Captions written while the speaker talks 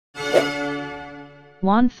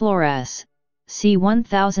Juan Flores, c.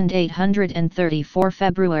 1834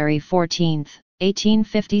 February 14,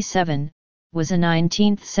 1857, was a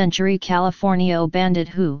 19th-century Californio bandit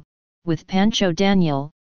who, with Pancho Daniel,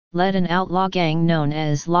 led an outlaw gang known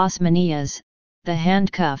as Los Manillas, the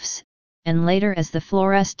Handcuffs, and later as the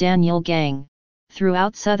Flores Daniel Gang,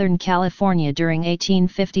 throughout Southern California during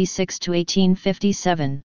 1856 to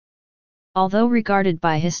 1857. Although regarded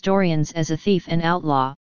by historians as a thief and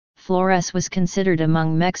outlaw, Flores was considered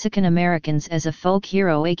among Mexican Americans as a folk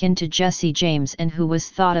hero akin to Jesse James and who was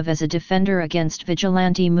thought of as a defender against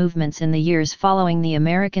vigilante movements in the years following the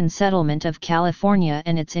American settlement of California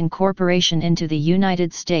and its incorporation into the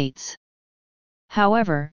United States.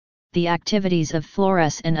 However, the activities of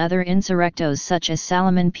Flores and other insurrectos such as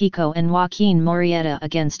Salomon, Pico and Joaquín Murrieta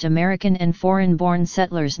against American and foreign-born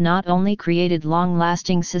settlers not only created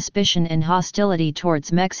long-lasting suspicion and hostility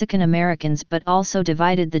towards Mexican Americans but also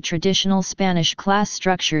divided the traditional Spanish class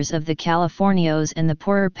structures of the Californios and the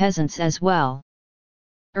poorer peasants as well.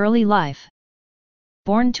 Early life.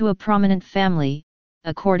 Born to a prominent family,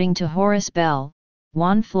 according to Horace Bell,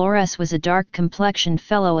 Juan Flores was a dark-complexioned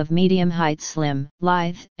fellow of medium height, slim,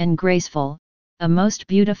 lithe, and graceful, a most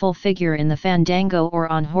beautiful figure in the fandango or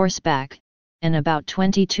on horseback, and about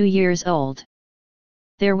 22 years old.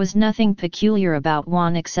 There was nothing peculiar about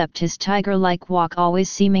Juan except his tiger-like walk, always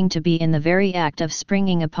seeming to be in the very act of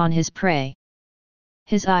springing upon his prey.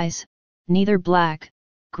 His eyes, neither black,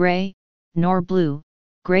 gray, nor blue,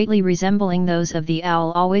 greatly resembling those of the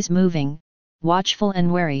owl, always moving, watchful and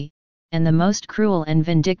wary, and the most cruel and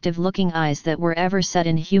vindictive-looking eyes that were ever set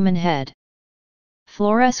in human head.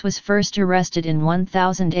 Flores was first arrested in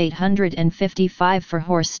 1855 for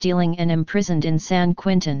horse stealing and imprisoned in San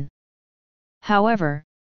Quintin. However,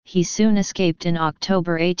 he soon escaped in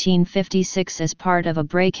October 1856 as part of a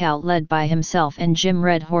breakout led by himself and Jim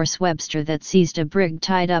Red Horse Webster that seized a brig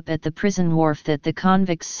tied up at the prison wharf that the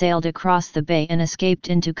convicts sailed across the bay and escaped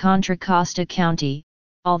into Contra Costa County,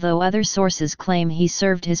 although other sources claim he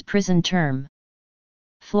served his prison term.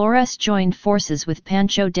 Flores joined forces with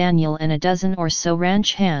Pancho Daniel and a dozen or so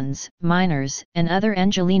ranch hands, miners, and other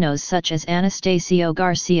Angelinos such as Anastasio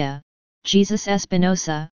Garcia, Jesus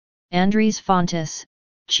Espinosa, Andres Fontes,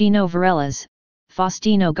 Chino Varelas,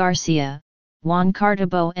 Faustino Garcia, Juan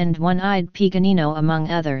Cartabo and One-Eyed Piganino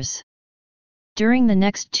among others. During the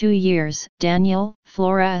next 2 years, Daniel,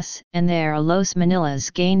 Flores, and their Los Manillas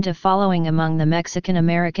gained a following among the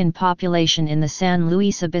Mexican-American population in the San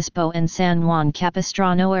Luis Obispo and San Juan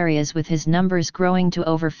Capistrano areas, with his numbers growing to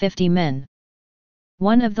over 50 men.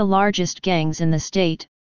 One of the largest gangs in the state,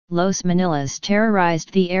 Los Manillas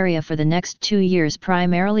terrorized the area for the next 2 years,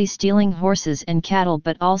 primarily stealing horses and cattle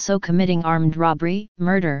but also committing armed robbery,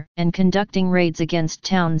 murder, and conducting raids against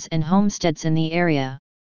towns and homesteads in the area.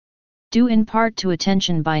 Due in part to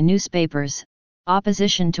attention by newspapers,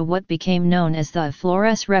 opposition to what became known as the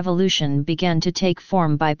Flores Revolution began to take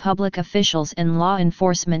form by public officials and law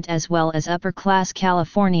enforcement as well as upper-class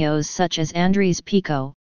Californios such as Andres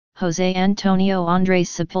Pico, José Antonio Andrés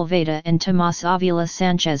Sepulveda and Tomás Avila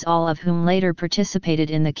Sánchez, all of whom later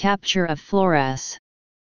participated in the capture of Flores.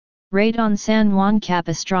 Raid on San Juan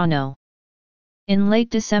Capistrano. In late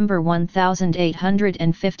December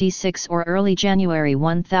 1856 or early January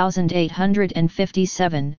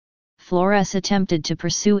 1857, Flores attempted to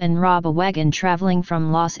pursue and rob a wagon traveling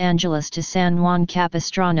from Los Angeles to San Juan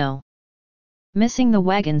Capistrano. Missing the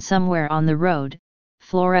wagon somewhere on the road,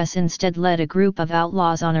 Flores instead led a group of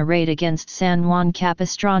outlaws on a raid against San Juan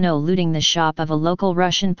Capistrano, looting the shop of a local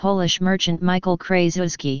Russian-Polish merchant Michael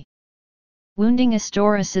Krasuski. Wounding a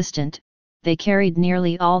store assistant, they carried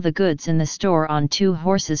nearly all the goods in the store on 2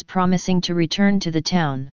 horses, promising to return to the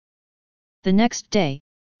town. The next day,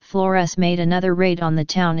 Flores made another raid on the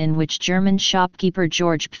town in which German shopkeeper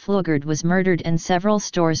George Pflugard was murdered and several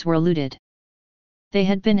stores were looted. They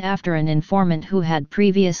had been after an informant who had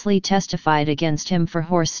previously testified against him for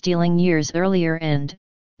horse stealing years earlier and,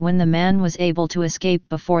 when the man was able to escape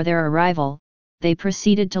before their arrival, they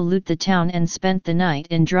proceeded to loot the town and spent the night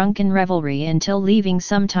in drunken revelry until leaving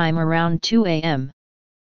sometime around 2 a.m.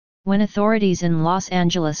 When authorities in Los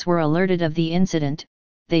Angeles were alerted of the incident,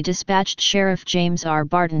 they dispatched Sheriff James R.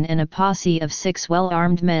 Barton and a posse of 6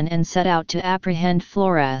 well-armed men and set out to apprehend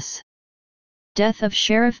Flores. Death of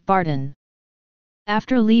Sheriff Barton.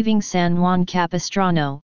 After leaving San Juan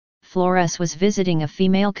Capistrano, Flores was visiting a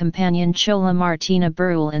female companion, Chola Martina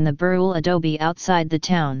Burul, in the Burul adobe outside the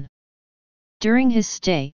town. During his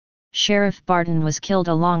stay, Sheriff Barton was killed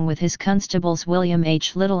along with his constables William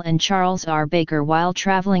H. Little and Charles R. Baker while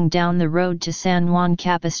traveling down the road to San Juan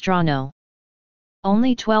Capistrano.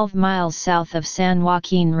 Only 12 miles south of San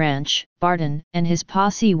Joaquin Ranch, Barton and his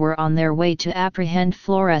posse were on their way to apprehend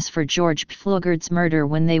Flores for George Pflugert's murder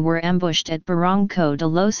when they were ambushed at Barranco de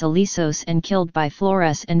los Alisos and killed by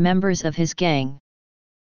Flores and members of his gang.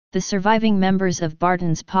 The surviving members of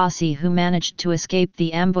Barton's posse who managed to escape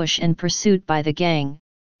the ambush and pursuit by the gang,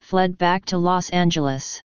 fled back to Los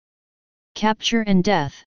Angeles. Capture and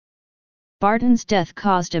death. Barton's death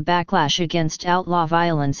caused a backlash against outlaw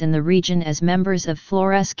violence in the region as members of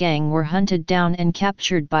Flores' gang were hunted down and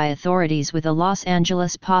captured by authorities with a Los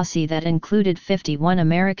Angeles posse that included 51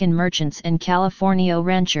 American merchants and Californio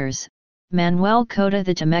ranchers, Manuel Cota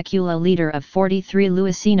the Temecula leader of 43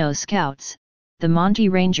 Luisino Scouts, the Monte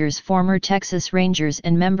Rangers former Texas Rangers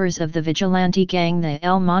and members of the vigilante gang the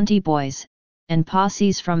El Monte Boys, and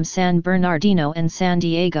posses from San Bernardino and San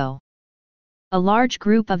Diego. A large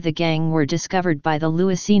group of the gang were discovered by the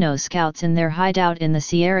Luisino Scouts in their hideout in the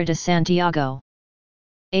Sierra de Santiago.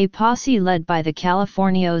 A posse led by the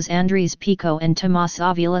Californios Andres Pico and Tomas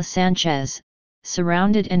Avila Sanchez,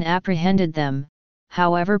 surrounded and apprehended them.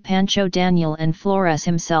 However, Pancho Daniel and Flores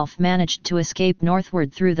himself managed to escape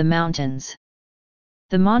northward through the mountains.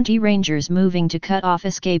 The Monte Rangers, moving to cut off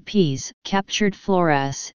escapees, captured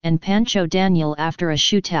Flores and Pancho Daniel after a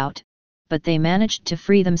shootout, but they managed to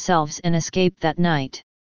free themselves and escape that night.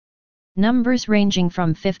 Numbers ranging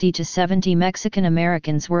from 50 to 70 Mexican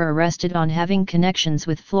Americans were arrested on having connections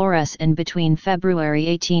with Flores, and between February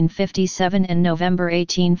 1857 and November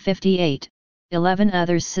 1858, 11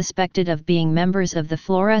 others suspected of being members of the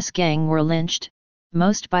Flores gang were lynched,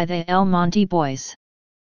 most by the El Monte Boys.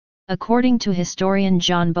 According to historian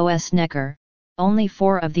John Boesnecker, only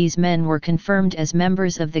 4 of these men were confirmed as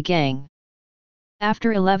members of the gang.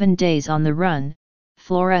 After 11 days on the run,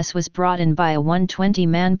 Flores was brought in by a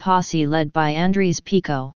 120-man posse led by Andres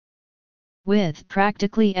Pico. With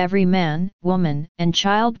practically every man, woman, and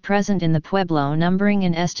child present in the pueblo numbering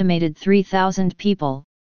an estimated 3,000 people,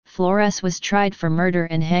 Flores was tried for murder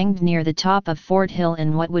and hanged near the top of Fort Hill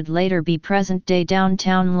in what would later be present-day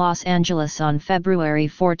downtown Los Angeles on February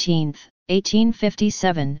 14,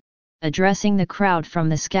 1857. Addressing the crowd from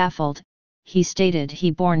the scaffold, he stated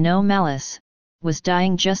he bore no malice, was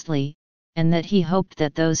dying justly, and that he hoped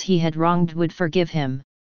that those he had wronged would forgive him.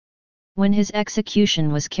 When his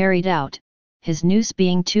execution was carried out, his noose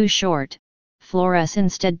being too short, Flores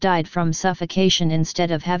instead died from suffocation instead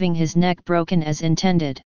of having his neck broken as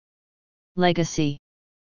intended. Legacy.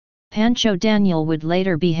 Pancho Daniel would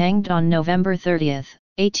later be hanged on November 30,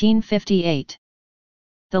 1858.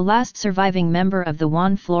 The last surviving member of the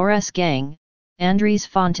Juan Flores gang, Andres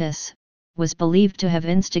Fontes, was believed to have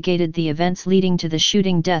instigated the events leading to the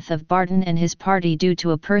shooting death of Barton and his party due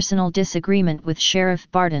to a personal disagreement with Sheriff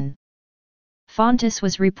Barton. Fontes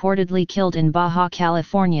was reportedly killed in Baja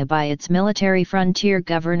California by its military frontier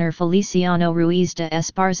governor Feliciano Ruiz de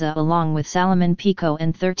Esparza along with Salomon Pico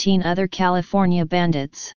and 13 other California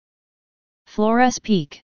bandits. Flores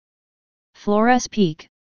Peak. Flores Peak,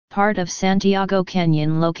 part of Santiago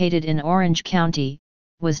Canyon located in Orange County,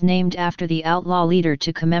 was named after the outlaw leader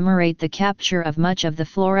to commemorate the capture of much of the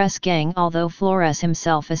Flores gang, although Flores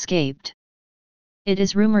himself escaped. It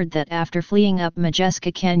is rumored that after fleeing up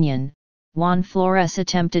Majesca Canyon, Juan Flores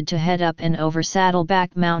attempted to head up and over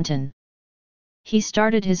Saddleback Mountain. He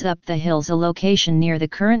started his up the hills, a location near the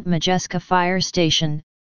current Majesca Fire Station,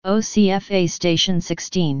 OCFA Station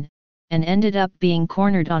 16, and ended up being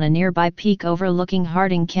cornered on a nearby peak overlooking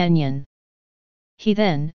Harding Canyon. He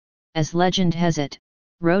then, as legend has it,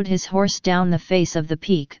 rode his horse down the face of the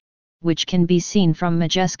peak, which can be seen from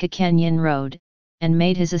Majesca Canyon Road, and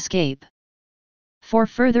made his escape. For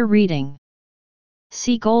further reading,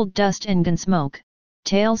 see Gold Dust and Gunsmoke,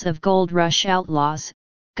 Tales of Gold Rush Outlaws,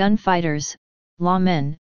 Gunfighters,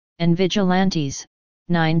 Lawmen, and Vigilantes,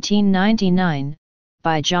 1999,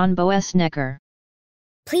 by John Boesnecker.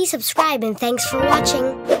 Please subscribe and thanks for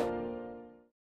watching.